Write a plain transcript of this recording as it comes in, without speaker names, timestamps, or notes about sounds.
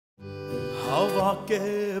हवा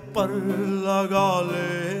के पर लगा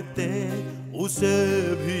लेते,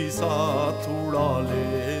 उसे भी साथ उड़ा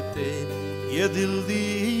लेते। ये दिल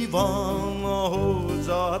दीवाना हो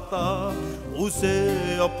जाता, उसे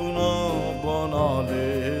अपना बना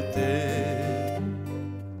लेते।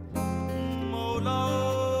 मौला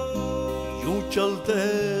यूं चलते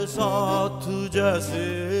साथ जैसे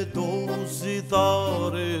दो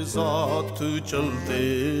सितारे साथ चलते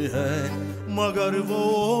हैं, मगर वो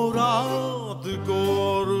रात को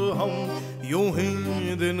और हम यूं ही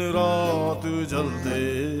दिन रात जलते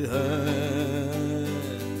हैं।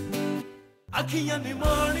 अखियां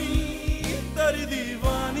निमानी तेरी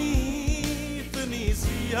दीवानी, इतनी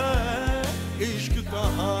सी है इश्क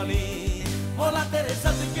कहानी। मौला तेरे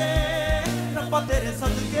सदके, रब्बा तेरे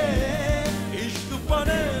सदके, इश्क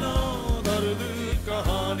बने ना दर्द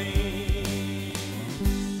कहानी।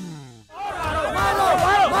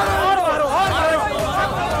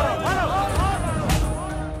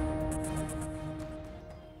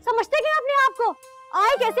 समझते क्या अपने आप को?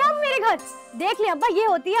 आए कैसे आप मेरे घर? देख ले अब्बा, ये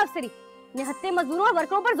होती है अफसरी, निहत्ते मजदूरों और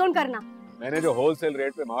वर्करों पर जुल्म करना। मैंने जो होलसेल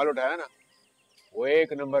रेट पे माल उठाया ना, वो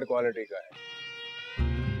 1 नंबर क्वालिटी का है।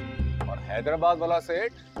 और हैदराबाद वाला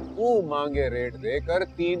सेठ वो मांगे रेट देकर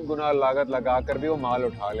 3 गुना लागत लगाकर भी वो माल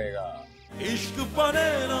उठा लेगा। इश्क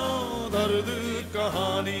बने ना दर्द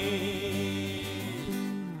कहानी।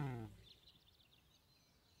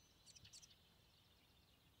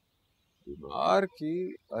 बीमार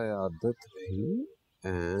की अयादत भी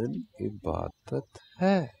एन इबादत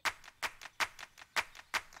है।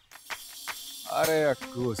 अरे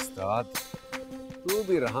अक्कू उस्ताद, तू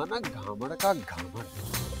भी रहा ना घामड़ का घामड़।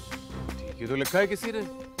 ठीक ही तो लिखा है किसी ने,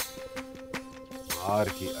 बीमार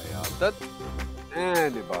की अयादत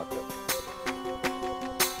एन इबादत।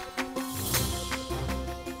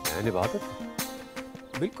 एन इबादत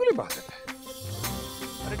है, बिल्कुल इबादत है।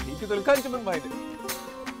 अरे ठीक ही तो लिखा है चमन भाई ने,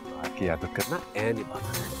 की आदत करना एन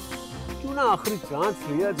इबादत है। क्यों ना आखिरी चांस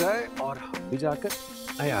लिया जाए और हम भी जाकर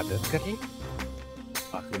इयादत कर लें।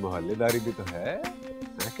 आखिर मोहल्लेदारी भी तो है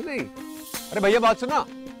कि नहीं? अरे भैया बात सुना,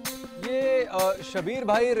 ये शबीर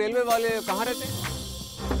भाई रेलवे वाले कहाँ रहते हैं?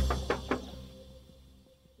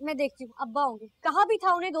 मैं देखती हूँ, अब्बा होंगे। कहा भी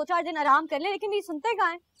था उन्हें 2-4 दिन आराम कर ले, लेकिन ये सुनते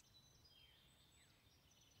कहाँ हैं?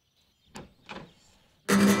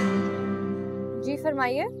 जी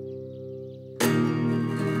फरमाइए।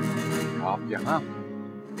 आप यहाँ?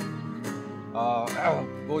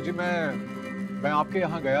 वो जी मैं आपके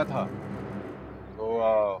यहाँ गया था, तो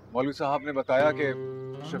मौलवी साहब ने बताया कि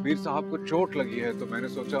शबीर साहब को चोट लगी है, तो मैंने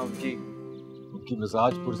सोचा उनकी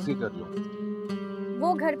मिजाज पुरसी कर लूं।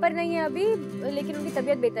 वो घर पर नहीं है अभी, लेकिन उनकी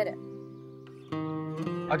तबीयत बेहतर है।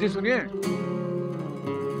 अजी सुनिए।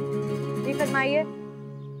 जी फरमाइए।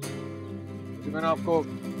 जी मैंने आपको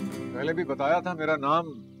पहले भी बताया था, मेरा नाम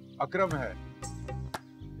अकरम है।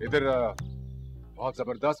 इधर बहुत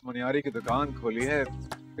जबरदस्त मनियारी की दुकान खोली है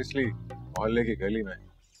पिछली मोहल्ले की गली में।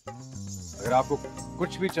 अगर आपको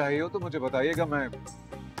कुछ भी चाहिए हो तो मुझे बताइएगा, मैं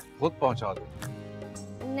खुद पहुंचा दूं।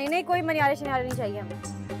 नहीं नहीं, कोई मनियारे शनियारे नहीं चाहिए हमें।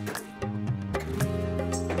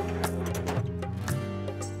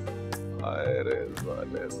 अरे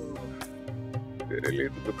साले, तेरे लिए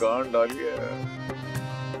तो दुकान डाली है।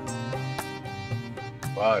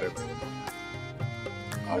 बाहर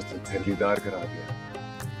आज तो फिर दीदार करा दिया।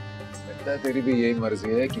 लगता है तेरी भी यही मर्जी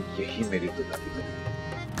है कि यही मेरी दुल्हन बने।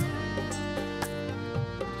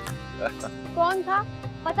 कौन था?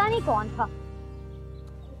 पता नहीं कौन था।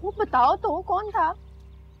 वो बताओ तो, कौन था?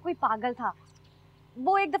 कोई पागल था।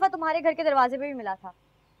 वो एक दफा तुम्हारे घर के दरवाजे पे भी मिला था।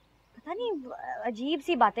 पता नहीं अजीब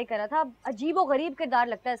सी बातें कर रहा था। अजीब और गरीब किरदार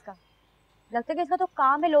लगता है इसका। लगता है कि इसका तो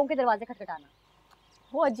काम है लोगों के दरवाजे खटखटाना।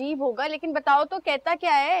 वो अजीब होगा, लेकिन बताओ तो कहता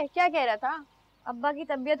क्या है? क्या कह रहा था? अब्बा की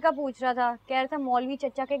तबीयत का पूछ रहा था। कह रहा था मौलवी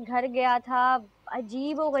चचा के घर गया था,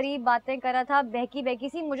 अजीब और गरीब बातें कर रहा था, बहकी बहकी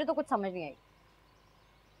सी। मुझे तो कुछ समझ नहीं आई।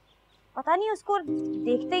 पता नहीं, उसको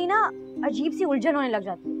देखते ही ना अजीब सी उलझन होने लग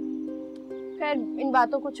जाती। खैर इन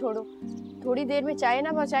बातों को छोड़ो, थोड़ी देर में चाय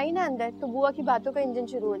ना पहुंचाई ना अंदर, तो बुआ की बातों का इंजन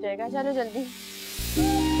शुरू हो जाएगा। चलो जल्दी।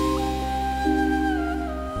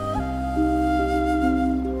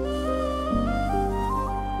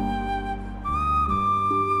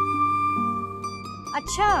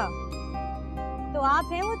 अच्छा, तो आप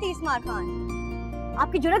हैं वो 30 मार खान।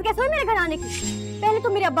 आपकी जुर्रत कैसे हुई मेरे घर आने की? पहले तो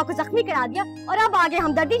मेरे अब्बा को जख्मी करा दिया और अब आगे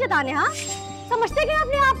हमदर्दी जताने। हाँ, समझते क्या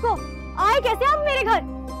अपने आप को? आए कैसे आप मेरे घर?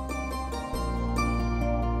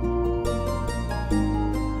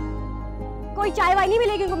 कोई चाय वाय नहीं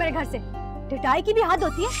मिलेगी उनको मेरे घर से। ढिठाई की भी हद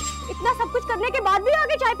होती है। इतना सब कुछ करने के बाद भी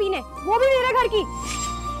आगे चाय पीने, वो भी मेरे घर की।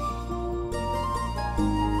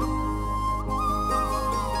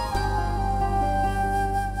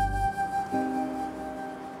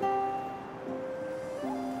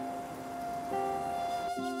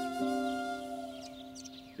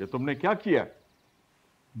 ये तुमने क्या किया?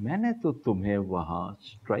 मैंने तो तुम्हें वहां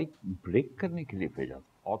स्ट्राइक ब्रेक करने के लिए भेजा था।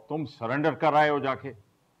 और तुम सरेंडर कर आए हो जाके?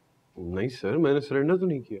 नहीं सर, मैंने सरेंडर तो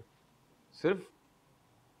नहीं किया, सिर्फ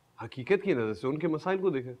हकीकत की नजर से उनके मसाइल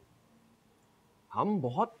को देखा। हम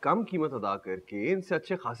बहुत कम कीमत अदा करके इनसे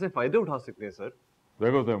अच्छे खासे फायदे उठा सकते हैं सर।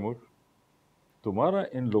 देखो तैमूर, तुम्हारा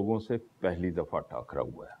इन लोगों से पहली दफा टाकरा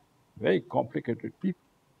हुआ है। Very complicated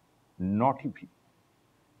people, naughty people.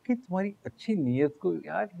 कि तुम्हारी अच्छी नीयत को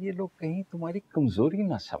यार ये लोग कहीं तुम्हारी कमजोरी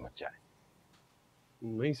ना समझ जाए।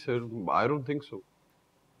 नहीं sir, I don't think so.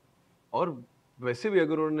 और वैसे भी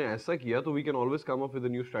अगर उन्होंने ऐसा किया तो we can always come up with a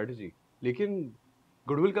new strategy. लेकिन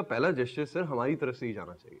गुडविल का पहला जेस्चर सर हमारी तरफ से ही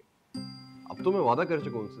जाना चाहिए। अब तो मैं वादा कर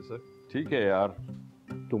चुका हूं उनसे सर। ठीक है यार,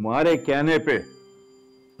 तुम्हारे कहने पे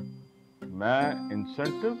मैं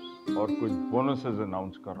इंसेंटिव्स और कुछ बोनसेस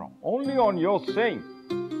अनाउंस कर रहा हूं। Only on your saying,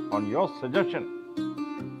 on your suggestion.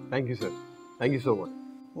 Thank you sir, thank you so much.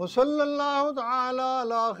 वसल्लल्लाहु तआला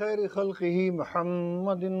अला खैरि खल्क़िही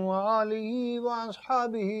मुहम्मदिन व आलिही व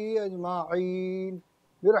अस्हाबिही अजमाइन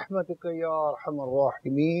बिरहमतिक या अरहमर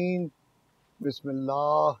राहिमीन।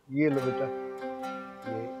 बिस्मिल्लाह। ये लो बेटा,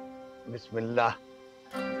 ये बिस्मिल्लाह।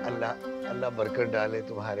 अल्लाह अल्लाह बरकत डाले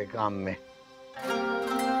तुम्हारे काम में।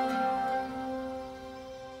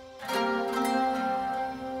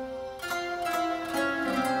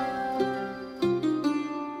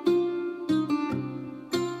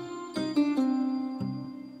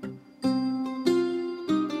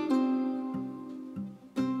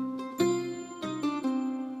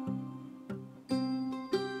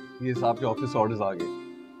 ये साहब के ऑफिस ऑर्डर्स आ गए।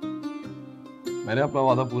 मैंने अपना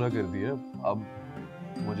वादा पूरा कर दिया। अब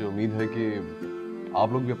मुझे उम्मीद है कि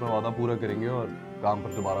आप लोग भी अपना वादा पूरा करेंगे और काम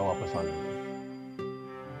पर दोबारा वापस आ जाएंगे।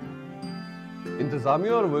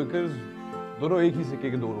 इंतजामिया और वर्कर्स दोनों एक ही सिक्के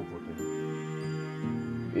के दो रुख होते हैं।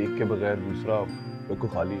 एक के बगैर दूसरा बिल्कुल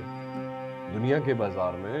खाली है। दुनिया के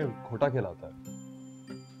बाजार में खोटा कहलाता है।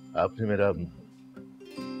 आपने मेरा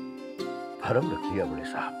भरम रख लिया बड़े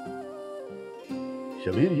साहब।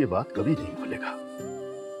 शबीर ये बात कभी नहीं भूलेगा।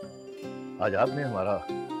 आज आपने हमारा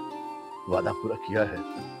वादा पूरा किया है।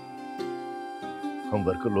 हम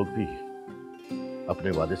वर्कर लोग भी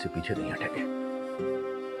अपने वादे से पीछे नहीं हटेंगे।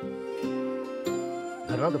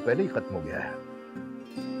 धरना तो पहले ही खत्म हो गया है।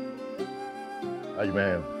 आज मैं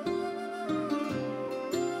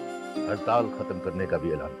हड़ताल खत्म करने का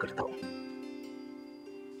भी ऐलान करता हूं।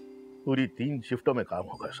 पूरी 3 शिफ्टों में काम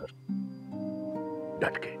होगा सर,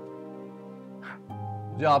 डट के।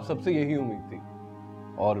 मुझे आप सबसे यही उम्मीद थी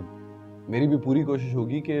और मेरी भी पूरी कोशिश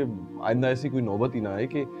होगी कि आइंदा ऐसी कोई नौबत ही ना आए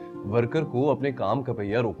कि वर्कर को अपने काम का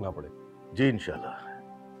पहिया रोकना पड़े। जी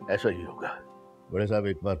इंशाल्लाह ऐसा ही होगा। बड़े साहब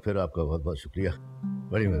एक बार फिर आपका बहुत बहुत शुक्रिया,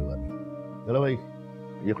 बड़ी मेहरबानी। चलो भाई,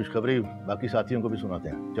 ये खुशखबरी बाकी साथियों को भी सुनाते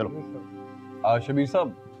हैं। चलो। शबीर साहब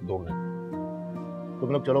 2 मिनट।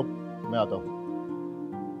 तुम लोग चलो, मैं आता हूँ।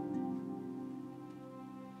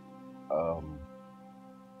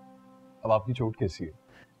 अब आपकी चोट कैसी है?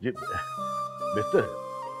 जी बेहतर है।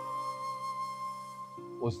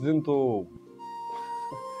 उस दिन तो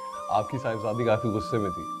आपकी साहिबजादी काफी गुस्से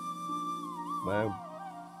में थी। मैं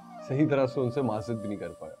सही तरह से उनसे माज़रत भी नहीं कर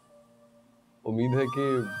पाया। उम्मीद है कि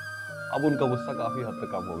अब उनका गुस्सा काफी हद तक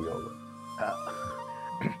कम हो गया होगा।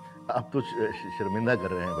 आप तो शर्मिंदा कर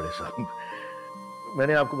रहे हैं बड़े साहब।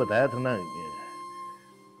 मैंने आपको बताया था ना,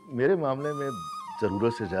 मेरे मामले में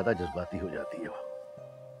जरूरत से ज्यादा जज्बाती हो जाती है वो।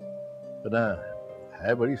 तो ना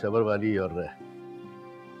है बड़ी सब्र वाली और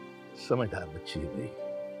समझदार बच्ची है मेरी।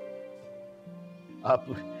 आप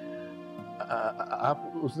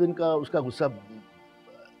उस दिन का उसका गुस्सा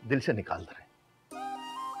दिल से निकाल रहे।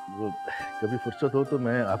 वो कभी फुर्सत हो तो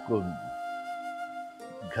मैं आपको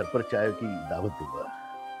घर पर चाय की दावत दूंगा।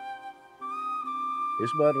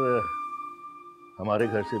 इस बार हमारे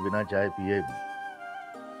घर से बिना चाय पिए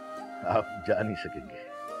आप जा नहीं सकेंगे।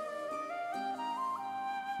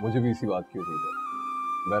 मुझे भी इसी बात की उम्मीद है।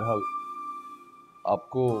 बहरहाल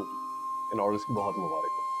आपको इन ऑर्डर्स की बहुत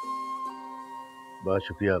मुबारक हो। बहुत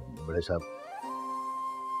शुक्रिया बड़े साहब,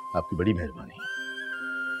 आपकी बड़ी मेहरबानी।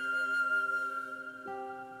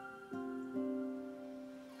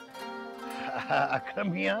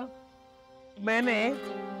 अकरम मियां, मैंने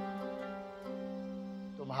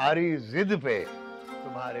तुम्हारी जिद पे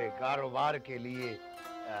तुम्हारे कारोबार के लिए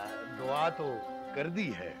दुआ तो कर दी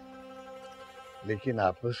है, लेकिन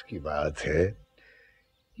आपस की बात है,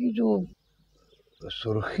 ये जो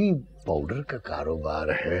सुर्खी पाउडर का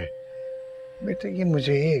कारोबार है बेटा, ये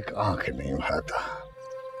मुझे एक आंख नहीं भाता।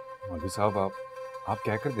 मौलवी साहब आप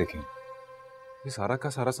कह कर देखें, ये सारा का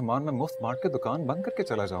सारा सामान मैं मुफ्त बांट के दुकान बंद करके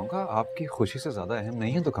चला जाऊंगा। आपकी खुशी से ज्यादा अहम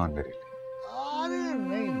नहीं है दुकान मेरे लिए। अरे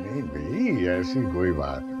नहीं नहीं भाई, ऐसी कोई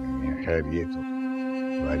बात नहीं। खैर ये तो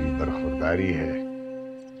तुम्हारी बरखुरदारी है।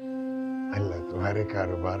 अल्लाह तुम्हारे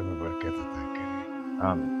कारोबार में बरकत अता करे।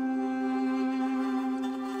 आमीन।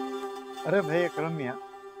 अरे भाई अकरम मियाँ,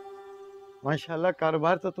 माशाल्लाह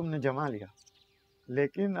कारोबार तो तुमने जमा लिया,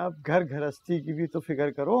 लेकिन अब घर गृहस्थी की भी तो फिक्र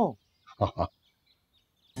करो।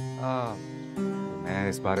 मैं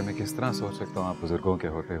इस बारे में किस तरह सोच सकता हूँ आप बुजुर्गों के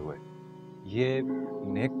होते हुए। ये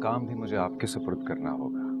नेक काम भी मुझे आपके सुपुर्द करना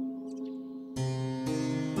होगा।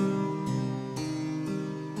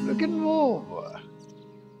 लेकिन वो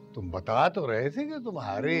तुम बता तो रहे थे कि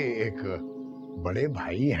तुम्हारे एक बड़े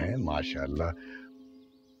भाई हैं माशाल्लाह,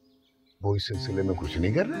 वो इस सिलसिले में कुछ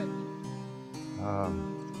नहीं कर रहे?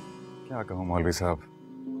 क्या कहूँ मौलवी साहब,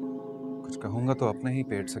 कुछ कहूँगा तो अपने ही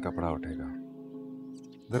पेट से कपड़ा उठेगा।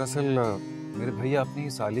 दरअसल मेरे भैया अपनी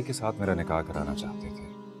साली के साथ मेरा निकाह कराना चाहते थे,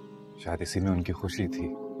 शायद इसी में उनकी खुशी थी।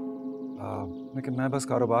 लेकिन मैं बस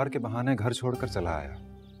कारोबार के बहाने घर छोड़कर चला आया।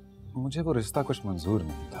 मुझे वो रिश्ता कुछ मंजूर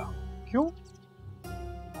नहीं था। क्यों?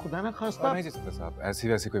 खुदा ना खास्ता। नहीं जी सदर साहब, ऐसी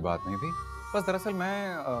वैसी कोई बात नहीं थी। बस दरअसल मैं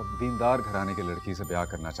दीनदार घराने की लड़की से ब्याह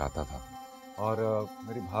करना चाहता था, और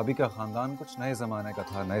मेरी भाभी का ख़ानदान कुछ नए ज़माने का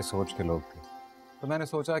था, नए सोच के लोग थे। तो मैंने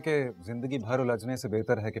सोचा कि ज़िंदगी भर उलझने से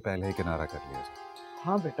बेहतर है कि पहले ही किनारा कर लिया जाए।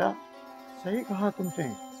 हाँ बेटा, सही कहा तुमने।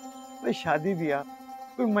 भाई शादी ब्याह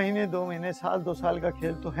कोई महीने 2 महीने, साल 2 साल का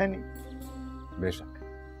खेल तो है नहीं। बेशक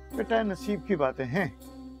बेटा, नसीब की बातें हैं।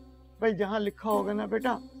 भाई जहाँ लिखा होगा ना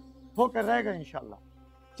बेटा, वो कर रहेगा इंशाल्लाह।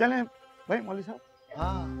 चलें भाई मौलवी साहब।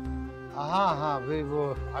 हाँ भाई, वो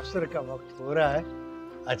असर का वक्त हो रहा है।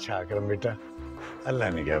 अच्छा अकरम बेटा, अल्लाह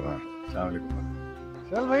ने क्या बात। अस्सलाम वालेकुम।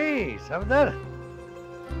 चल भाई सफदर,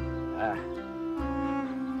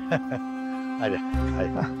 आजा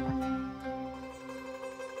आजा।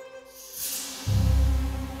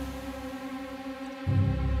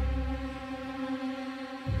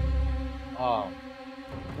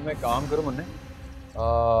 तुम एक काम करो मुन्ने,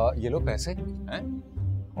 ये लो पैसे हैं,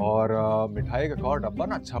 और मिठाई का और डब्बा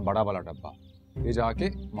ना, अच्छा बड़ा वाला डब्बा, ये जाके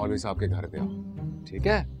मौलवी साहब के घर दे आओ, ठीक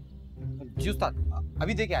है? जी उस्ताद,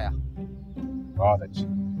 अभी दे के आया। बहुत अच्छी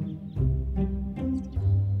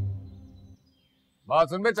बात।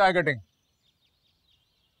 सुन बे चाय कटिंग,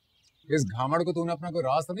 इस घामड़ को तूने अपना कोई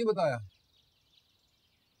राज तो नहीं बताया?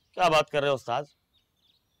 क्या बात कर रहे हो उस्ताद,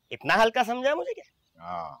 इतना हल्का समझा मुझे क्या?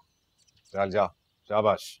 हाँ चल जा,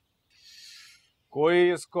 शाबाश।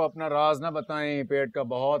 कोई इसको अपना राज ना बताएं, पेट का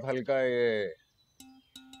बहुत हल्का है ये।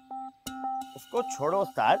 उसको छोड़ो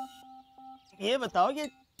उस्ताद, ये बताओ ये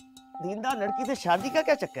दीनदार लड़की से शादी का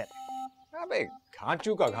क्या चक्कर है? अबे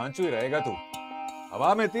घांचू का घांचू ही रहेगा तू।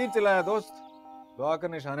 हवा में तीर चलाया दोस्त, दुआ कर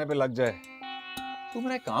निशाने पे लग जाए। तू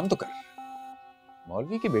मेरा एक काम तो कर,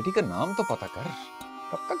 मौलवी की बेटी का नाम तो पता कर,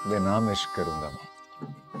 कब तक बेनाम इश्क करूंगा मैं।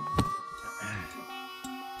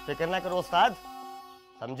 फिक्र ना करो उस्ताद,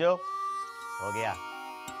 समझो हो गया।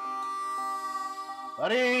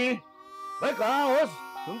 अरे भाई कहाँ हो?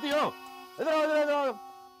 सुनती हो? इधर आओ, इधर आओ,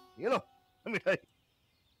 ये लो मिठाई।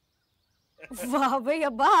 वाह भाई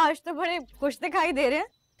अब्बा, आज तो बड़े खुश दिखाई दे रहे हैं।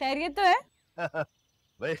 खैरियत तो है?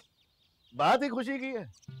 भाई बात ही खुशी की है।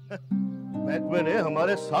 महकमे ने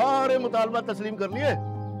हमारे सारे मुतालबा तस्लीम कर लिए,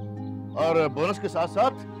 और बोनस के साथ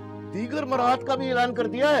साथ दीगर मराहत का भी ऐलान कर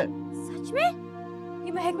दिया है। सच में?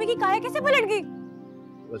 ये महकमे की काया कैसे पलट गई?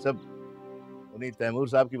 वो सब उन्हीं तैमूर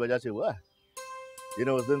साहब की वजह से हुआ है,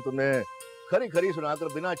 जिन्हें उस दिन तुमने खरी खरी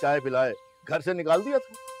सुनाकर बिना चाय पिलाए घर से निकाल दिया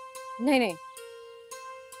था। नहीं नहीं,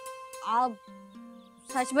 आप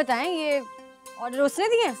सच बताएं, ये ऑर्डर उसने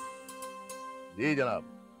दिए? जी जनाब,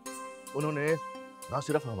 उन्होंने न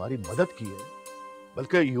सिर्फ हमारी मदद की है,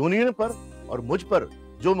 बल्कि यूनियन पर और मुझ पर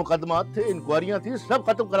जो मुकदमात थे, इंक्वायरियां थी, सब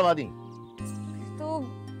खत्म करवा दी। तो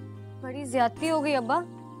बड़ी ज्यादती हो गई अब्बा,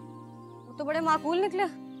 वो तो बड़े माकूल निकले।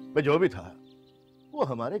 मैं जो भी था, वो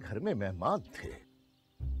हमारे घर में मेहमान थे।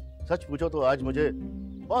 सच पूछो तो आज मुझे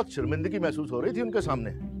बहुत शर्मिंदगी महसूस हो रही थी उनके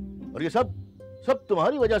सामने, और ये सब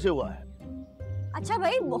तुम्हारी वजह से हुआ है। अच्छा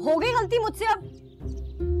भाई, हो गई गलती मुझसे अब।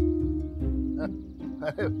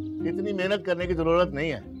 इतनी मेहनत करने की जरूरत नहीं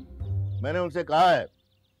है। मैंने उनसे कहा है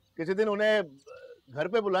किसी दिन उन्हें घर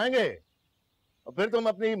पे बुलाएंगे, और फिर तुम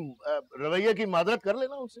अपनी रवैये की मादरत कर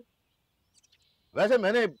लेना उनसे। वैसे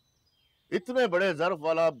मैंने इतने बड़े ज़र्फ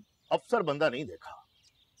वाला अफसर बंदा नहीं देखा।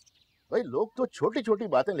 भाई लोग तो छोटी छोटी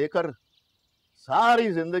बातें लेकर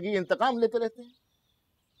सारी जिंदगी इंतकाम लेते रहते हैं।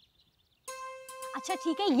 अच्छा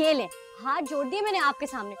ठीक है, ये ले, हाथ जोड़ दिए मैंने आपके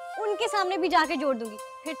सामने, उनके सामने भी जाके जोड़ दूंगी,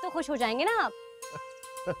 फिर तो खुश हो जाएंगे ना आप।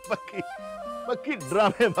 पक्की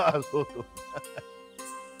ड्रामेबाज हो तुम।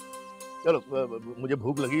 चलो मुझे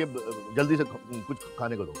भूख लगी है, जल्दी से कुछ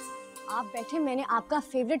खाने को दो। आप बैठे, मैंने आपका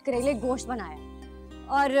फेवरेट करेले गोश्त बनाया,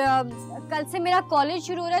 और कल से मेरा कॉलेज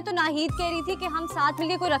शुरू हो रहा है, तो नाहिद कह रही थी कि हम साथ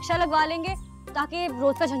मिलकर कोई रक्षा लगवा लेंगे ताकि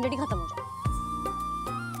रोज का झंझट ही खत्म हो जाए।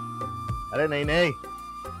 अरे नहीं नहीं,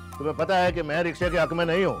 तुम्हें पता है कि मैं रिक्शे के हक में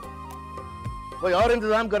नहीं हूँ। कोई और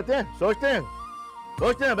इंतजाम करते हैं, सोचते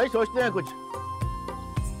हैं भाई, सोचते हैं कुछ।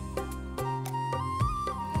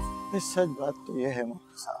 सच बात तो यह है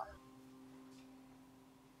मौलवी साहब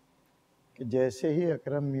कि जैसे ही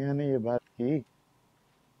अकरम मियाँ ने ये बात की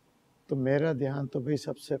तो मेरा ध्यान तो भाई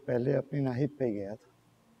सबसे पहले अपनी नाहिद पे गया था।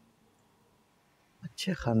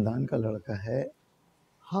 अच्छे खानदान का लड़का है,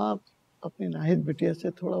 हाँ अपनी नाहिद बिटिया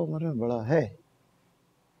से थोड़ा उम्र में बड़ा है,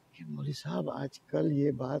 कि मौलवी साहब आजकल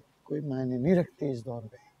ये बात कोई मायने नहीं रखती इस दौर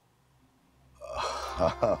में।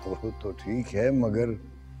 हाँ वो तो ठीक है, मगर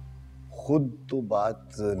खुद तो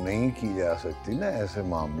बात नहीं की जा सकती ना ऐसे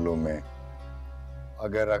मामलों में।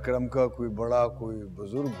 अगर अकरम का कोई बड़ा कोई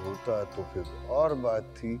बुजुर्ग होता तो फिर और बात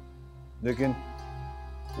थी, लेकिन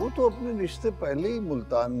वो तो अपने रिश्ते पहले ही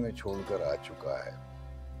मुल्तान में छोड़कर आ चुका है।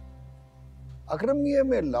 अकरम मियां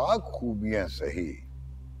में लाख खूबियां सही,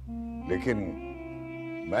 लेकिन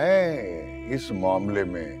मैं इस मामले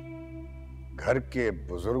में घर के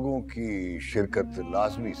बुजुर्गों की शिरकत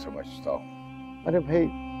लाजमी समझता हूँ। अरे भाई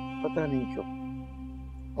पता नहीं क्यों,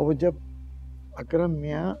 और वो जब अकरम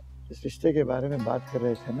मियाँ इस रिश्ते के बारे में बात कर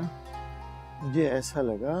रहे थे ना, मुझे ऐसा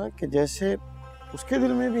लगा कि जैसे उसके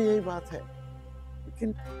दिल में भी यही बात है,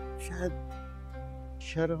 लेकिन शायद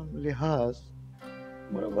शर्म लिहाज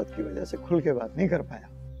मुरब्बत की वजह से खुल के बात नहीं कर पाया।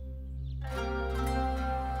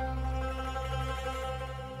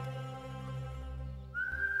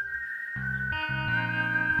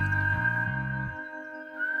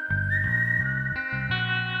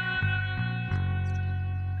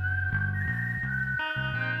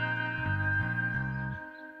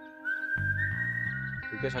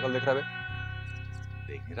 क्या शक्ल देख रहा है?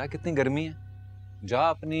 देख नहीं रहा कितनी गर्मी है? जा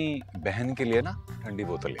अपनी बहन के लिए ना ठंडी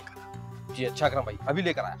बोतल लेकर। जी अच्छा अकरम भाई, अभी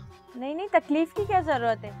लेकर आया। नहीं नहीं, तकलीफ की क्या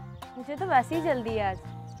जरूरत है, मुझे तो वैसे ही जल्दी है आज।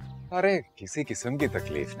 अरे किसी किस्म की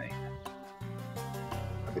तकलीफ नहीं है।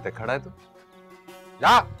 अभी तक खड़ा है तू?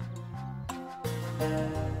 जा।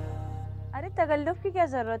 अरे तकल्लुफ की क्या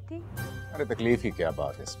जरूरत थी? अरे तकलीफ की क्या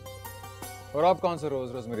बात है इसमें। और आप कौन से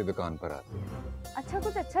रोज रोज मेरी दुकान पर आते हैं? अच्छा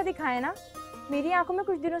कुछ अच्छा दिखाए ना, मेरी आंखों में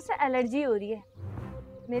कुछ दिनों से एलर्जी हो रही है।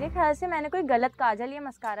 मेरे ख्याल से मैंने कोई गलत काजल या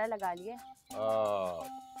मस्कारा लगा लिया है।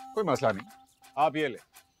 कोई मसला नहीं, आप ये ले,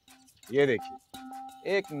 ये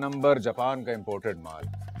देखिए 1 नंबर जापान का इंपोर्टेड माल,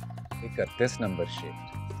 31 नंबर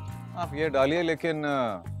शेड। आप ये डालिए, लेकिन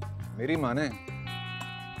मेरी माने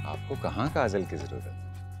आपको कहाँ काजल की जरूरत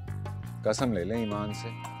है। कसम ले लें ईमान से,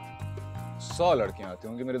 100 लड़कियां आती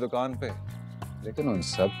होंगी मेरी दुकान पे, लेकिन उन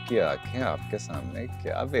सब की आंखें आपके सामने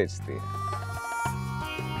क्या बेचती है।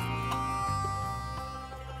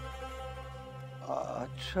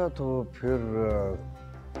 अच्छा तो फिर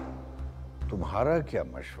तुम्हारा क्या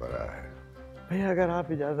मशवरा है? भैया अगर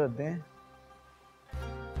आप इजाजत दें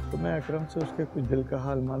तो मैं अकरम से उसके कुछ दिल का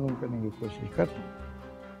हाल मालूम करने की कोशिश करता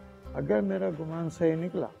हूँ। अगर मेरा गुमान सही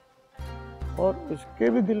निकला और उसके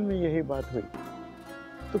भी दिल में यही बात हुई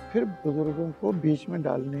तो फिर बुजुर्गों को बीच में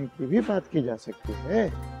डालने की भी बात की जा सकती है।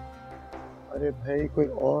 अरे भाई कोई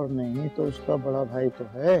और नहीं तो उसका बड़ा भाई तो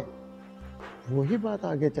है, वही बात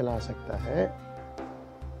आगे चला सकता है।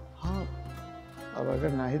 हाँ अब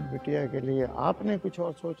अगर नाहिद बिटिया के लिए आपने कुछ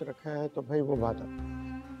और सोच रखा है तो भाई वो बात है।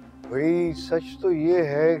 भाई सच तो ये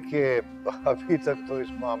है कि अभी तक तो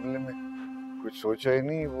इस मामले में कुछ सोचा ही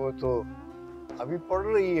नहीं, वो तो अभी पढ़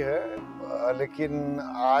रही है, लेकिन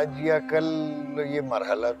आज या कल ये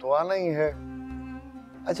मरहला तो आना ही है।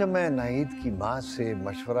 अच्छा मैं नाहिद की माँ से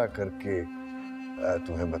मशवरा करके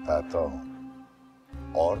तुम्हें बताता हूँ।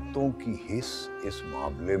 औरतों की हिस इस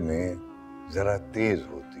मामले में जरा तेज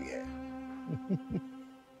होती है।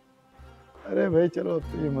 अरे भाई चलो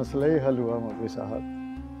तो ये मसला ही हल हुआ मौलवी साहब।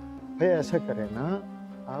 भाई ऐसा करें ना,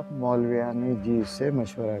 आप मौलवियानी जी से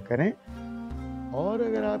मशवरा करें और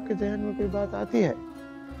अगर आपके जहन में कोई बात आती है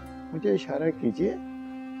मुझे इशारा कीजिए,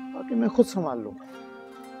 बाकी मैं खुद संभाल लूंगा।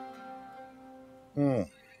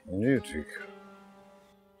 जी ठीक।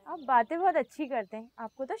 आप बातें बहुत अच्छी करते हैं,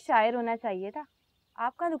 आपको तो शायर होना चाहिए था।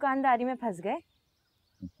 आपका दुकानदारी में फंस गए।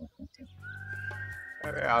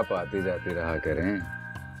 अरे आप आती जाती रहा करें,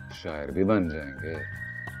 शायर भी बन जाएंगे।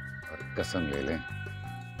 और कसम ले लें,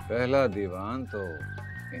 पहला दीवान तो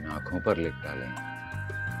इन आंखों पर लिख डालेंगे।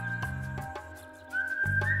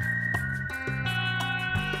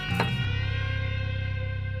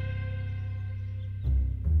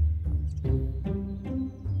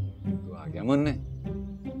 तो आ गया मुन्ने,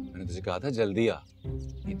 मैंने तुझे कहा था जल्दी आ।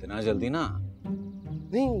 इतना जल्दी ना।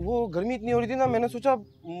 नहीं वो गर्मी इतनी हो रही थी ना, मैंने सोचा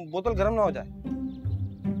बोतल गर्म ना हो जाए।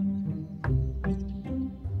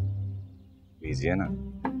 कीजिए ना।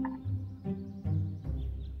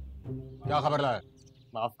 क्या खबर लाया?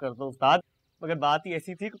 माफ कर दो उस्ताद, मगर बात ही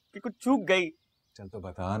ऐसी थी कि कुछ चूक गई। चल तो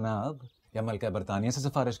बता ना अब, या मलका बरतानिया से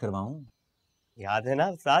सिफारिश करवाऊं? याद है ना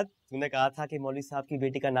उस्ताद, तूने कहा था कि मौलवी साहब की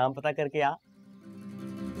बेटी का नाम पता करके आ।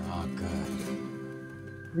 ना कर।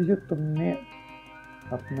 ये जो तुमने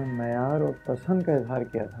अपना मयार और पसंद का इजहार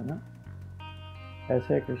किया था ना,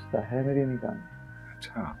 ऐसा एक रिश्ता है मेरी निकाह में।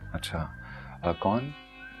 अच्छा, कौन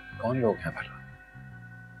कौन लोग हैं भला?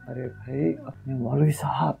 अरे भाई, अपने मौलवी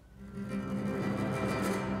साहब।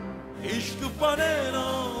 इश्क पने ना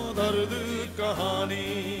दर्द कहानी।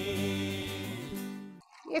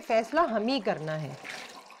 ये फैसला हम ही करना है।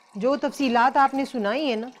 जो तफसीलात आपने सुनाई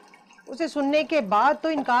है ना, उसे सुनने के बाद तो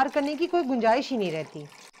इनकार करने की कोई गुंजाइश ही नहीं रहती।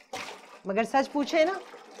 मगर सच पूछे ना,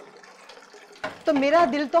 तो मेरा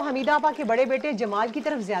दिल तो हमीदा आपा के बड़े बेटे जमाल की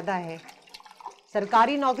तरफ ज्यादा है।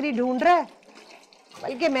 सरकारी नौकरी ढूंढ रहा है,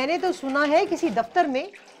 बल्कि मैंने तो सुना है किसी दफ्तर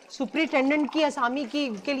में सुपरिटेंडेंट की असामी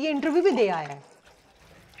के लिए इंटरव्यू भी दे आया है।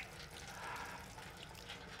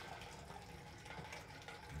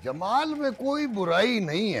 जमाल में कोई बुराई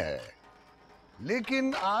नहीं है,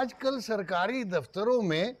 लेकिन आजकल सरकारी दफ्तरों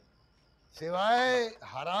में सिवाय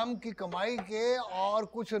हराम की कमाई के और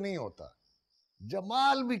कुछ नहीं होता।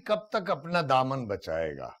 जमाल भी कब तक अपना दामन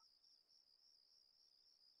बचाएगा?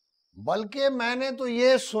 बल्कि मैंने तो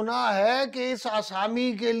ये सुना है कि इस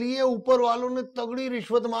आसामी के लिए ऊपर वालों ने तगड़ी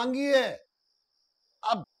रिश्वत मांगी है।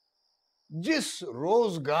 अब जिस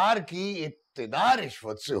रोजगार की इब्तिदा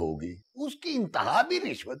रिश्वत से होगी, उसकी इंतहा भी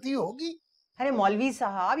रिश्वत ही होगी। अरे मौलवी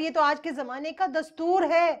साहब, ये तो आज के जमाने का दस्तूर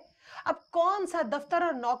है। अब कौन सा दफ्तर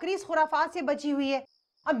और नौकरी इस खुराफात से बची हुई है?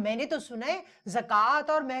 अब मैंने तो सुना है ज़कात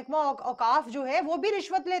और महकमा औकाफ जो है वो भी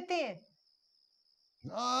रिश्वत लेते हैं।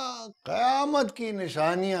 कयामत की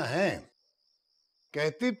निशानियां हैं।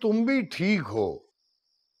 कहती तुम भी ठीक हो,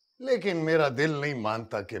 लेकिन मेरा दिल नहीं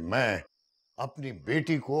मानता कि मैं अपनी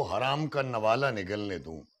बेटी को हराम का नवाला निगलने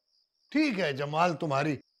दूं। ठीक है, जमाल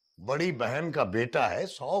तुम्हारी बड़ी बहन का बेटा है,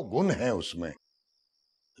 100 गुण है उसमें,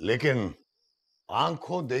 लेकिन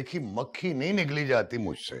आंखों देखी मक्खी नहीं निकली जाती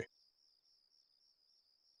मुझसे।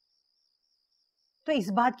 तो इस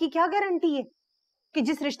बात की क्या गारंटी है कि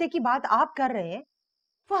जिस रिश्ते की बात आप कर रहे हैं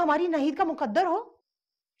वो हमारी नहीद का मुकद्दर हो?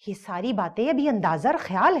 ये सारी बातें अभी अंदाजा और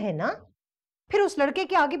ख्याल है ना, फिर उस लड़के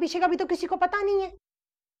के आगे पीछे का भी तो किसी को पता नहीं है।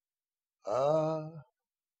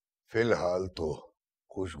 फिलहाल तो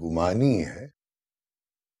खुशगुमानी है,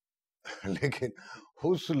 लेकिन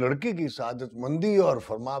उस लड़के की सादतमंदी और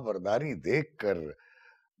फरमाबरदारी देखकर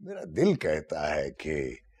मेरा दिल कहता है कि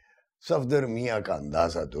सफदर मियाँ का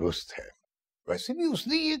अंदाजा दुरुस्त है। वैसे भी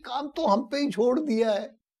उसने ये काम तो हम पे ही छोड़ दिया है।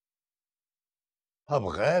 अब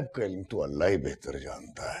गैब का इल्म तो अल्लाह ही बेहतर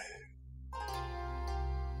जानता है।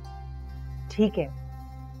 ठीक है,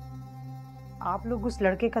 आप लोग उस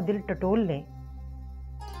लड़के का दिल टटोल लें,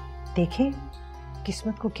 देखें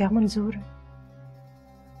किस्मत को क्या मंजूर है।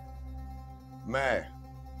 मैं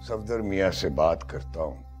सफदर मियाँ से बात करता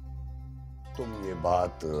हूं, तुम ये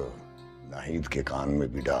बात नाहिद के कान में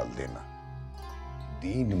भी डाल देना।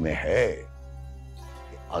 दीन में है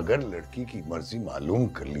कि अगर लड़की की मर्जी मालूम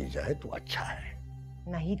कर ली जाए तो अच्छा है।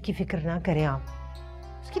 नाहिद की फिक्र ना करें आप,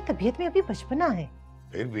 उसकी तबीयत में अभी बचपना है।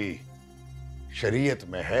 फिर भी शरीयत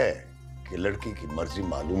में है कि लड़की की मर्जी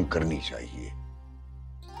मालूम करनी चाहिए।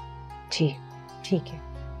 जी ठीक है।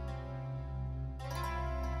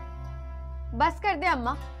 बस कर दे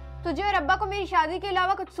अम्मा, तुझे और अब्बा को मेरी शादी के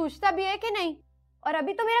अलावा कुछ सोचता भी है कि नहीं? और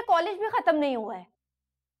अभी तो मेरा कॉलेज भी खत्म नहीं हुआ है।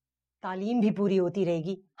 तालीम भी पूरी होती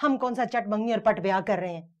रहेगी। हम कौन सा चटमंगी और पट ब्याह कर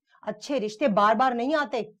रहे हैं? अच्छे रिश्ते बार बार नहीं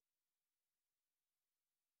आते।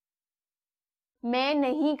 मैं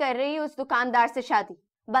नहीं कर रही उस दुकानदार से शादी,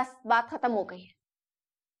 बस बात खत्म हो गई है।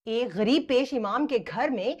 एक गरीब पेश इमाम के घर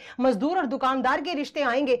में मजदूर और दुकानदार के रिश्ते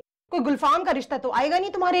आएंगे, कोई गुलफाम का रिश्ता तो आएगा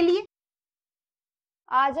नहीं तुम्हारे लिए।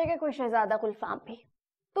 आ जाएगा कोई शहजादा गुलफाम भी।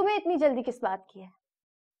 तुम्हें इतनी जल्दी किस बात की है?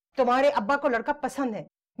 तुम्हारे अब्बा को लड़का पसंद है,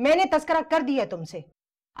 मैंने तस्करा कर दिया तुमसे।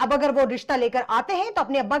 अब अगर वो रिश्ता लेकर आते हैं तो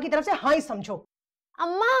अपने अब्बा की तरफ से हाँ ही समझो।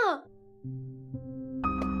 अम्मा,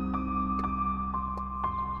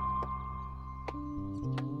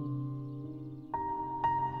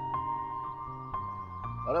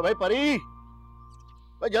 अरे भाई परी,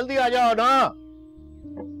 भाई जल्दी आ जाओ ना,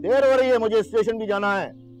 देर हो रही है, मुझे स्टेशन भी जाना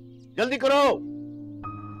है, जल्दी करो।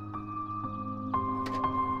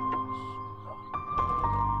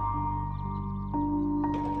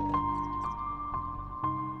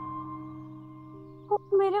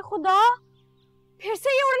 मेरे खुदा, फिर से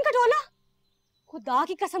ये उड़न खटोला। खुदा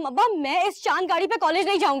की कसम अब्बा, मैं इस चांद गाड़ी पे कॉलेज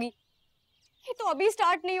नहीं जाऊंगी। ये तो अभी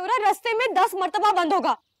स्टार्ट नहीं हो रहा, रास्ते में 10 मरतबा बंद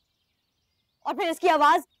होगा। और फिर इसकी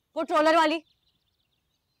आवाज, वो ट्रोलर वाली,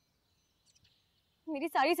 मेरी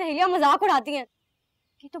सारी सहेलियां मजाक उड़ाती हैं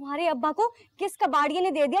कि तुम्हारे अब्बा को किस कबाड़िये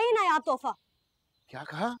ने दे दिया ये नायाब तोहफा। क्या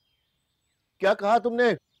कहा? क्या कहा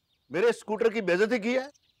तुमने? मेरे स्कूटर की बेइज्जती की है?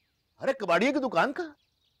 अरे कबाड़िये की दुकान का?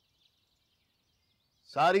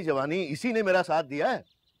 सारी जवानी इसी ने मेरा साथ दिया है।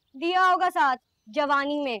 दिया होगा साथ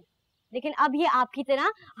जवानी में, लेकिन अब ये आपकी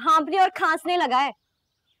तरह हाँफने और खांसने लगा है।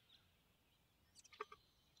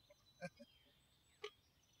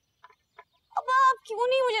 अब आप क्यों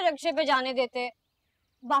नहीं मुझे रक्षे पे जाने देते?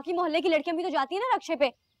 बाकी मोहल्ले की लड़कियां भी तो जाती है ना रक्षे पे,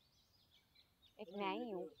 एक मैं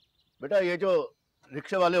ही हूँ। बेटा ये जो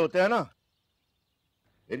रिक्शे वाले होते हैं ना,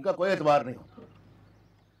 इनका कोई एतबार नहीं होता।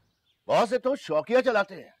 बहुत से तो शौकिया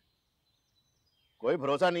चलाते हैं, कोई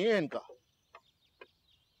भरोसा नहीं है इनका।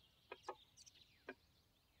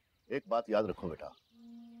 एक बात याद रखो बेटा,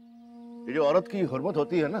 ये जो औरत की हुर्मत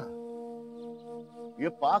होती है ना, ये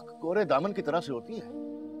पाक कोरे दामन की तरह से होती है।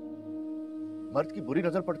 मर्द की बुरी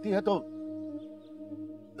नजर पड़ती है तो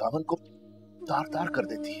दामन को तार तार कर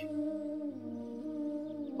देती है।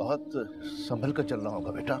 बहुत संभल कर चलना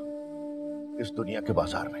होगा बेटा इस दुनिया के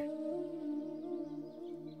बाजार में।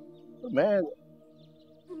 तो मैं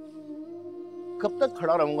कब तक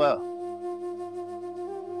खड़ा रहूंगा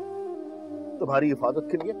तुम्हारी हिफाजत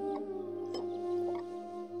के लिए?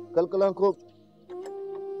 कल कला को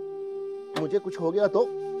मुझे कुछ हो गया तो?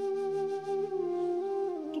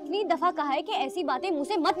 कितनी दफा कहा है कि ऐसी बातें मुंह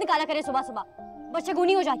से मत निकाला करें सुबह सुबह,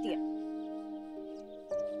 बच्चेगुनी हो जाती है।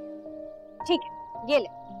 ठीक है ये ले,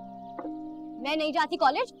 मैं नहीं जाती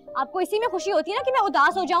कॉलेज। आपको इसी में खुशी होती है ना कि मैं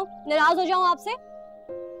उदास हो जाऊं, नाराज हो जाऊं आपसे?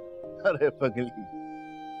 अरे पगली,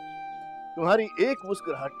 तुम्हारी एक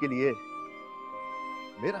मुस्कुराहट के लिए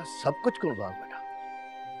मेरा सब कुछ कुर्बान बेटा।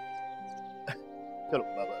 चलो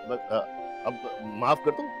अब माफ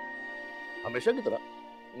कर दो, हमेशा की तरह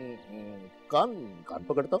कान कान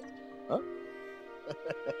पकड़ता हूँ।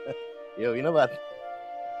 ये हुई ना बात।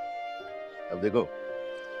 अब देखो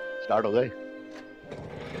स्टार्ट हो गए।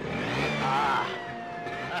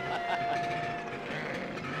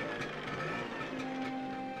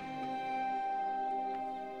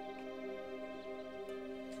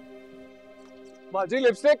 बाजी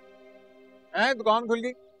लिपस्टिक है, दुकान खुल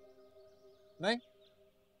गई नहीं?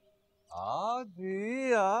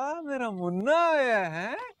 मेरा मुन्ना आया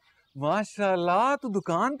है, माशाल्लाह तू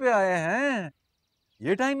दुकान पे आया है।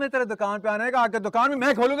 ये टाइम है तेरे दुकान पे आने का? आके दुकान में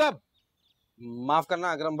मैं खोलूंगा। माफ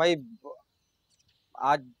करना अकरम भाई,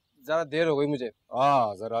 आज जरा देर हो गई मुझे।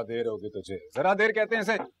 जरा देर होगी तुझे? जरा देर कहते हैं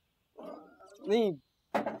इसे? नहीं,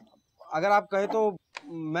 अगर आप कहे तो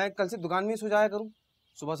मैं कल से दुकान में ही सो जाया करूं,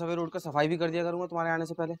 सुबह सवेरे उठकर सफाई भी कर दिया करूंगा तुम्हारे आने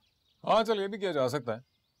से पहले। हाँ चल, ये भी किया जा सकता है,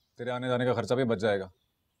 तेरे आने जाने का खर्चा भी बच जाएगा।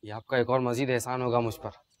 ये आपका एक और मजीद एहसान होगा मुझ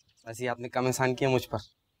पर। ऐसे ही आपने कम एहसान किया मुझ पर,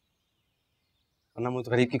 वरना मुझ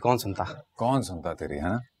गरीब की कौन सुनता। कौन सुनता तेरी, है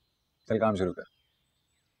ना? चल काम शुरू कर।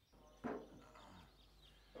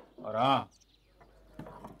 और हाँ,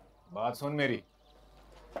 बात सुन मेरी,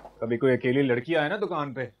 कभी कोई अकेली लड़की आए ना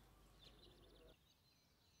दुकान पे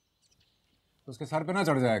तो उसके सर पे ना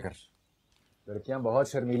चढ़ जाया कर। लड़कियां बहुत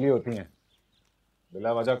शर्मीली होती हैं,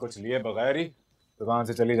 बिला वजह कुछ लिए बगैर ही दुकान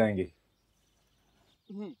से चली जाएंगी।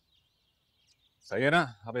 सही है ना?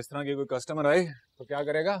 अब इस तरह की कोई कस्टमर आए तो क्या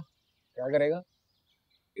करेगा? क्या करेगा?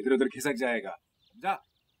 इधर उधर खिसक जाएगा, समझा?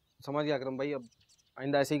 समझ गया अकरम भाई, अब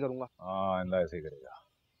आइंदा ऐसे ही करूंगा। हाँ आइंदा ऐसे ही करेगा।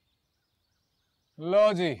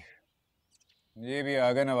 लो जी, ये भी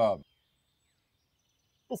आ गए नवाब।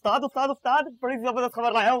 उस्ताद उस्ताद उस्ताद, बड़ी जबरदस्त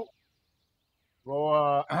खबर लाया हूँ। वो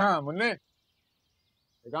मुन्ने,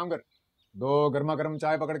 एक काम कर, 2 गर्मा गर्म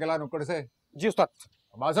चाय पकड़ के ला नुक्कड़ से। जी उस्ताद।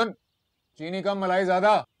 बासन, चीनी कम मलाई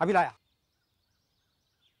ज्यादा। अभी लाया।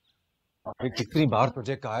 अरे कितनी बार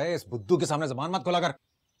तुझे कहा है इस बुद्धू के सामने जबान मत खोला कर।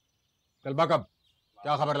 चल कब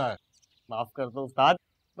क्या खबर लाया? माफ कर दो उस्ताद,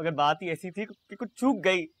 मगर बात ही ऐसी थी कि कुछ चूक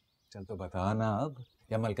गई। चल तो बता ना अब,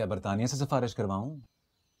 या मलका बरतानिया से सिफारिश करवाऊं?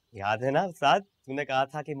 याद है ना उस्ताद, तूने कहा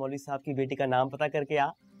था कि मौलवी साहब की बेटी का नाम पता करके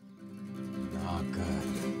आ।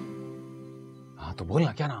 हाँ तो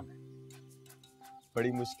बोलना, क्या नाम है?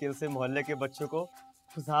 बड़ी मुश्किल से मोहल्ले के बच्चों को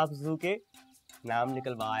फुसा फुसू के नाम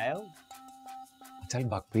निकलवा आया हूँ। चल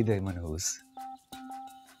बक भी दे मनहूस।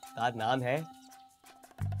 उस्ताद नाम है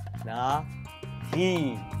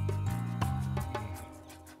नाहीम।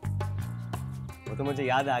 वो तो मुझे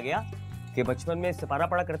याद आ गया कि बचपन में सिपारा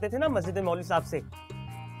पढ़ा करते थे ना मस्जिद में मौलवी साहब से,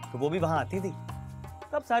 तो वो भी वहां आती थी।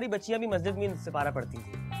 तब सारी बच्चियां भी मस्जिद में सिपारा पढ़ती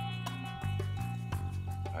थी।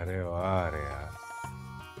 अरे वाह रे यार,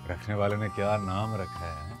 रखने वाले ने क्या नाम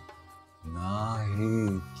रखा है,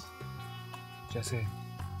 नाहीम। जैसे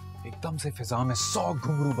एकदम से फिजा में 100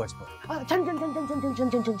 घुंघरू बज पड़े, छन छन छन छन छन छन छन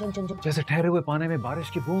छन छन छन छन। जैसे ठहरे हुए पानी में बारिश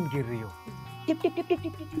की बूंद गिर रही हो। Tip tip tip tip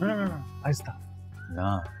tip tip. आहिस्ता,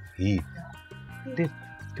 नाहीद टिप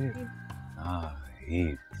टिप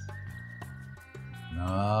नाहीद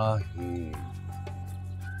नाहीद।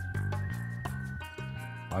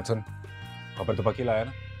 बात सुन, खबर तो पक्की लाया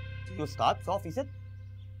ना? जी उस्ताद 100%।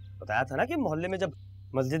 बताया था ना कि मोहल्ले में जब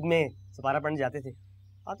मस्जिद में सपारा पढ़ने जाते थे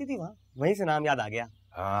आती थी वहाँ, वहीं से नाम याद आ गया।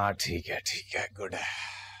 हाँ ठीक है, गुड है।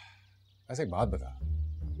 ऐसे एक बात बता,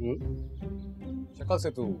 शक्ल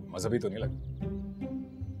से तू मजहबी तो नहीं लगता,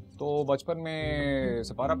 तो बचपन में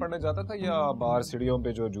सपारा पढ़ने जाता था या बाहर सीढ़ियों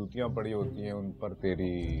पे जो जूतियां पड़ी होती हैं उन पर तेरी?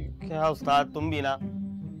 क्या उस्ताद तुम भी ना,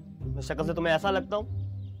 मैं शक्ल से तुम्हें ऐसा लगता हूँ?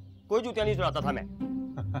 कोई जूतियां नहीं चुराता था मैं।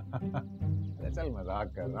 अरे चल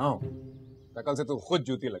मजाक कर रहा हूँ, शक्ल से तू खुद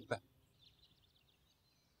जूती लगता है।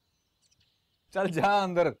 चल जा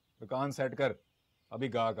अंदर दुकान सेट कर, अभी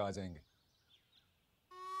गाहक आ जाएंगे।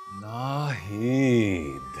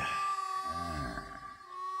 नाहिद।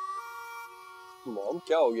 मॉम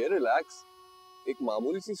क्या हो गया? रिलैक्स, एक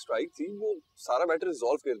मामूली सी स्ट्राइक थी, वो सारा मैटर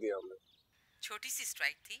रिजॉल्व कर दिया हमने। छोटी सी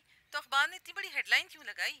स्ट्राइक थी तो अखबार ने इतनी बड़ी हेडलाइन क्यों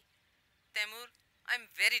लगाई? Taimur, I am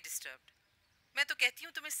very disturbed. मैं तो कहती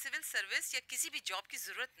हूँ तुम्हें सिविल सर्विस या किसी भी जॉब की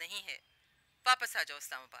जरूरत नहीं है, वापस आ जाओ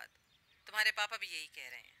इस्लामाबाद। तुम्हारे पापा भी यही कह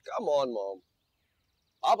रहे हैं। कम ऑन मॉम,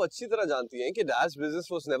 आप अच्छी तरह जानती हैं कि dads business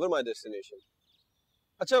was never my destination.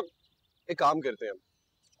 अच्छा एक काम करते हैं,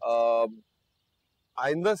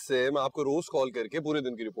 आइंदा से मैं आपको रोज कॉल करके पूरे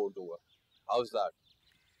दिन की रिपोर्ट दूंगा। How is that?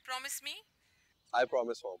 Promise me? I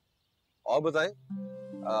promise mom. और बताएं,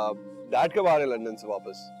 डैड कब आ रहे हैं लंदन से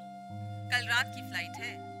वापस? कल रात की फ्लाइट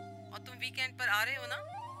है और तुम वीकेंड पर आ रहे हो ना?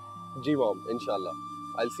 जी मॉम, इंशाल्लाह।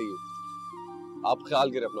 I will see you. आप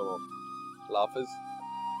ख्याल करें अपना मॉम। अल्लाह हाफिज।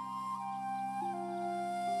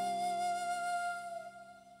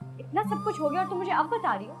 इतना सब कुछ हो गया और तुम मुझे अब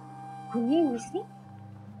बता रही हो? घुनी मिसरी,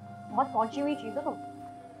 बहुत पहुंची हुई चीज हो तुम।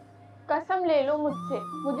 कसम ले लो मुझसे,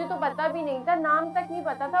 मुझे तो पता भी नहीं था, नाम तक नहीं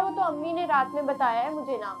पता था, वो तो अम्मी ने रात में बताया है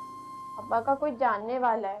मुझे नाम। अब्बा का कोई जानने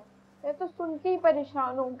वाला है। मैं तो सुन के ही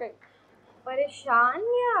परेशान हो गई। परेशान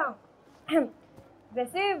या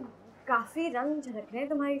वैसे काफी रंग झलक रहे हैं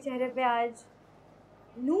तुम्हारे चेहरे पे आज,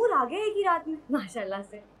 नूर आ गया एक ही रात में माशाल्लाह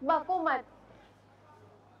से। बको मत,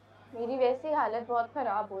 मेरी वैसी हालत बहुत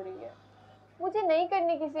खराब हो रही है। मुझे नहीं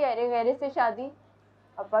करनी किसी अरे गहरे से शादी।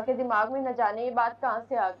 अब्बा के दिमाग में न जाने ये बात कहाँ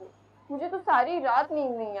से आ गई। मुझे तो सारी रात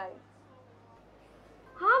नींद नहीं आई।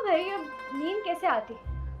 हाँ भाई, अब नींद कैसे आती,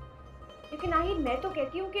 लेकिन नाहिद मैं तो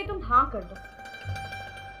कहती हूँ कि तुम हाँ कर दो।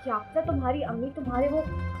 क्या पता तुम्हारी अम्मी तुम्हारे वो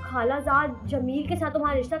खालाजाद जमील के साथ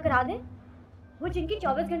तुम्हारा रिश्ता करा दे, वो जिनकी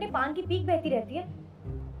 24 घंटे पान की पीक बहती रहती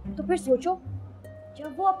है। तो फिर सोचो,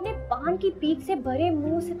 जब वो अपने पान की पीक से भरे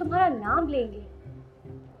मुंह से तुम्हारा नाम लेंगे,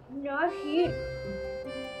 नाहिद,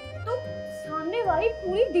 तो सामने वाली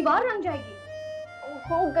पूरी दीवार रंग जाएगी।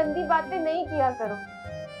 ओहो, गंदी बातें नहीं किया करो।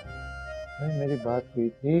 मेरी बात हुई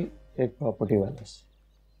थी एक प्रॉपर्टी वाले से,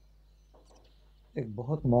 एक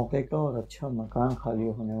बहुत मौके का और अच्छा मकान खाली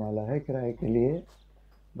होने वाला है किराए के लिए,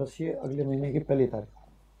 बस ये अगले महीने की 1 तारीख।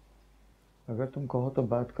 अगर तुम कहो तो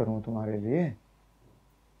बात करूं तुम्हारे लिए।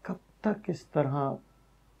 कब तक इस तरह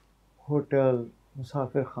होटल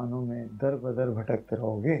मुसाफिर खानों में दर बदर भटकते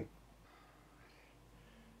रहोगे?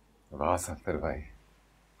 वाह सफर भाई,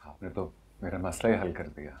 आपने तो मेरा मसला ही हल कर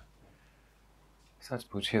दिया। सच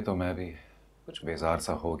पूछिए तो मैं भी कुछ बेजार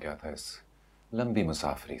सा हो गया था इस लंबी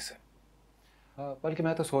मुसाफरी से। बल्कि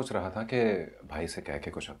मैं तो सोच रहा था कि भाई से कह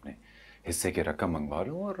के कुछ अपने हिस्से की रकम मंगवा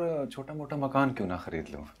लूँ और छोटा मोटा मकान क्यों ना ख़रीद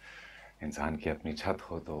लूँ। इंसान की अपनी छत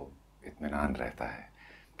हो तो इत्मीनान रहता है।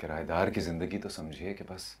 किराएदार की ज़िंदगी तो समझिए कि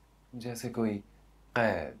बस जैसे कोई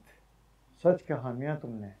कैद। सच कहा मियां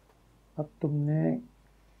तुमने। अब तुमने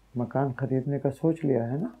मकान खरीदने का सोच लिया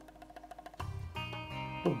है ना,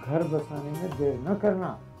 तो घर बसाने में देर न करना।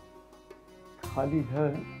 खाली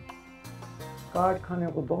घर काट खाने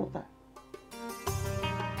को दौड़ता है।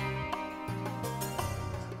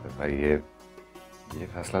 भाई ये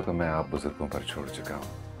फैसला तो मैं आप बुजुर्गों पर छोड़ चुका हूँ।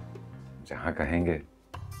 जहाँ कहेंगे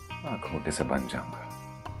वहाँ खूंटे से बन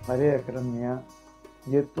जाऊंगा। अरे अकरम मियां,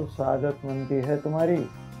 ये तो सादतमंदी है तुम्हारी।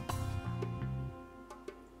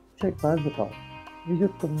 अच्छा एक बात बताओ, ये जो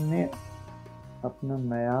तुमने अपना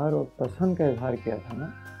मयार और पसंद का इजहार किया था ना,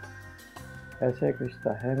 ऐसा एक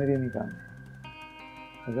रिश्ता है मेरी निगाह में।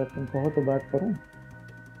 अगर तुम कहो तो बात करूं,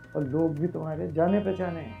 और लोग भी तुम्हारे जाने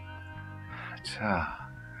पहचाने हैं। अच्छा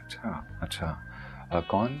अच्छा अच्छा,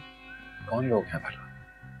 कौन लोग हैं भला?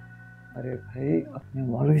 अरे भाई, अपने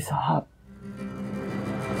मौलवी साहब।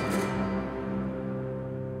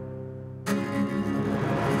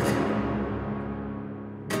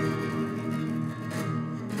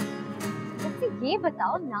 ये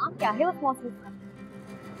बताओ नाम क्या है उस मौसम का?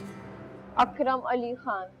 अकरम अली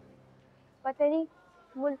खान। पता नहीं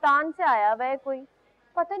मुल्तान से आया हुआ है कोई,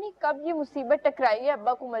 पता नहीं कब ये मुसीबत टकराई है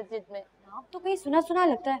अब्बा को मस्जिद में। आप तो कहीं सुना सुना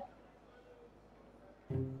लगता है,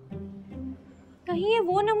 कहीं ये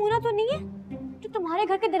वो नमूना तो नहीं है जो तुम्हारे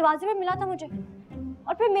घर के दरवाजे पे मिला था मुझे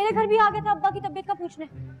और फिर मेरे घर भी आ गया था अब्बा की तबीयत का पूछने?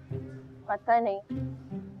 पता नहीं,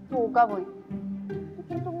 होगा वही।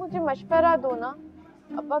 लेकिन तुम मुझे मशवरा दो ना,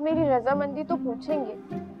 अब्बा मेरी रजामंदी तो पूछेंगे,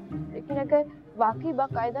 लेकिन अगर वाकई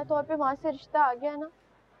बाकायदा तौर पे वहां से रिश्ता आ गया ना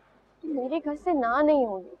तो मेरे घर से ना नहीं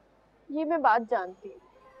होगी, ये मैं बात जानती हूँ।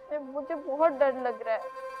 मुझे बहुत डर लग रहा है,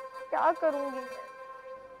 क्या करूंगी मैं?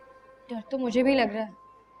 डर तो मुझे भी लग रहा है।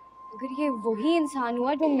 अगर ये वही इंसान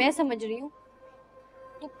हुआ जो मैं समझ रही हूँ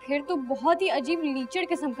तो फिर तो बहुत ही अजीब लीचड़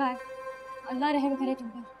किस्म का है। अल्लाह रहम करे तुम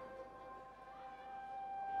पर।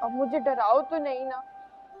 अब मुझे डराओ तो नहीं ना,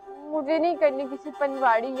 मुझे नहीं करनी किसी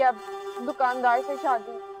पनवाड़ी या दुकानदार से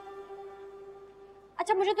शादी।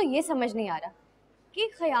 अच्छा, मुझे तो ये समझ नहीं आ रहा कि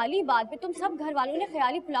ख्याली बात पे तुम सब घर वालों ने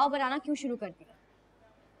ख्याली पुलाव बनाना क्यों शुरू कर दिया?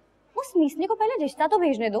 उस मीसने को पहले रिश्ता तो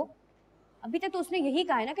भेजने दो। अभी तक तो उसने यही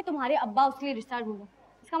कहा है ना कि तुम्हारे अब्बा उसके लिए रिश्ता ढूंढो।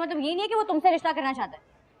 इसका मतलब ये नहीं है कि वो तुमसे रिश्ता करना चाहता है।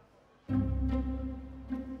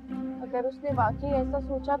 अगर उसने वाकई ऐसा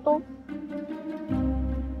सोचा तो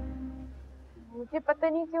मुझे पता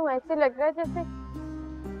नहीं क्यों ऐसे लग रहा है जैसे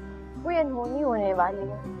कोई अनहोनी होने वाली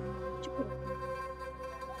है।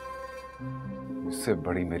 इससे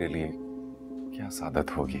बड़ी मेरे लिए क्या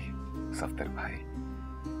सादत होगी सफदर भाई।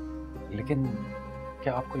 लेकिन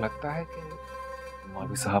क्या आपको लगता है कि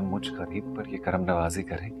मौलवी साहब मुझ गरीब पर ये करम नवाजी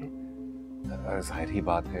करेंगे? जाहिर ही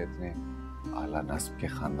बात है, इतने आला नस्ब के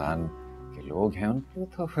खानदान के लोग हैं, उनके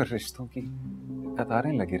तो फिर रिश्तों की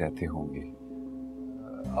कतारें लगी रहती होंगी।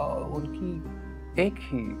 उनकी एक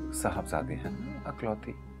ही साहबजादी है ना,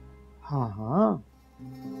 अकलौती। हाँ हाँ,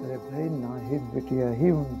 अरे भाई नाहिद बिटिया ही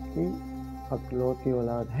उनकी अकलौती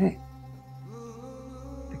औलाद है।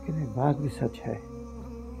 लेकिन एक बात भी सच है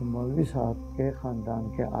कि मौलवी साहब के खानदान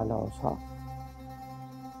के आला औसाफ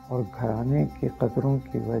और घराने की कदरों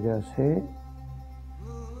की वजह से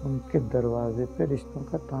उनके दरवाजे पे रिश्तों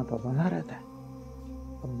का तांता बना रहता है।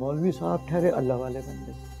 अब मौलवी साहब ठहरे अल्लाह वाले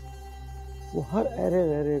बंदे, वो हर ऐरे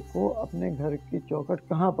गैरे को अपने घर की चौखट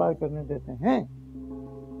कहाँ पार करने देते हैं।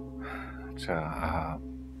 अच्छा,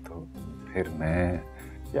 तो फिर मैं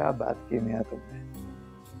क्या बात की मियां तुमने?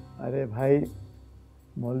 अरे भाई,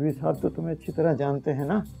 मौलवी साहब तो तुम्हें अच्छी तरह जानते हैं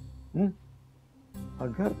ना।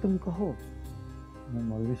 अगर तुम कहो मैं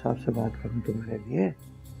मौलवी साहब से बात करूं तुम्हारे लिए,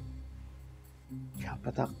 क्या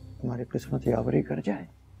पता तुम्हारी किस्मत यावरी कर जाए।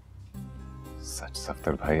 सच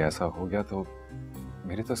सफदर भाई, ऐसा हो गया तो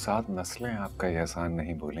मेरी तो 7 नस्लें आपका ये एहसान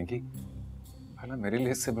नहीं भूलेंगी। भला मेरे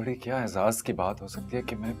लिए इससे बड़ी क्या एजाज की बात हो सकती है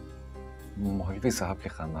कि मैं मौलवी साहब के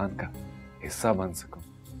खानदान का हिस्सा बन सकूं।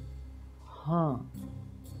 हाँ,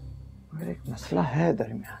 मगर एक मसला है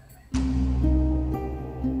दरमियान में।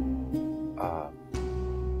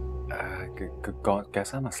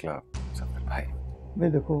 कैसा मसला सफदर भाई? भाई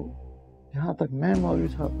देखो, जहाँ तक मैं मौलवी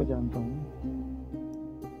साहब को जानता हूँ,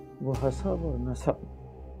 वो हसब और नसब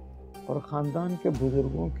और ख़ानदान के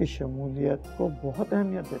बुजुर्गों की शमूलियत को बहुत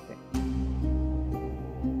अहमियत देते हैं।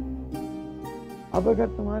 अब अगर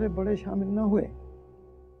तुम्हारे बड़े शामिल ना हुए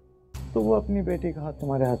तो वो अपनी बेटी का हाथ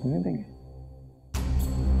तुम्हारे हाथ में नहीं देंगे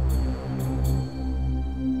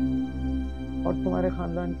और तुम्हारे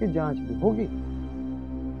खानदान की जांच भी होगी।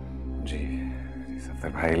 जी सफदर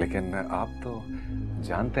भाई, लेकिन आप तो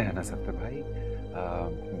जानते हैं ना सफदर भाई,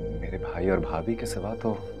 मेरे भाई और भाभी के सिवा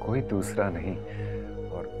तो कोई दूसरा नहीं,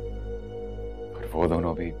 और वो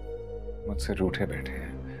दोनों भी मुझसे रूठे बैठे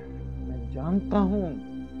हैं। मैं जानता हूँ,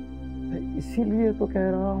 मैं इसीलिए तो कह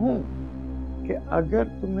रहा हूँ कि अगर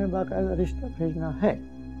तुम्हें बाकायदा रिश्ता भेजना है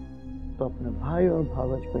तो अपने भाई और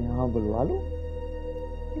भावज को यहाँ बुलवा लो,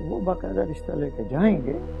 कि वो बाकायदा रिश्ता लेके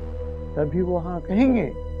जाएंगे, तभी वो हाँ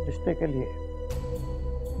कहेंगे रिश्ते के लिए।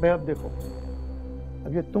 भाई अब देखो,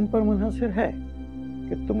 अब ये तुम पर मुनहसर है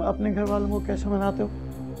कि तुम अपने घर वालों को कैसे मनाते हो।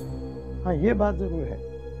 हाँ, ये बात जरूर है,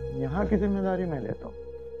 यहाँ की जिम्मेदारी मैं लेता हूँ,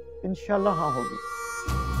 इंशाल्लाह हाँ होगी।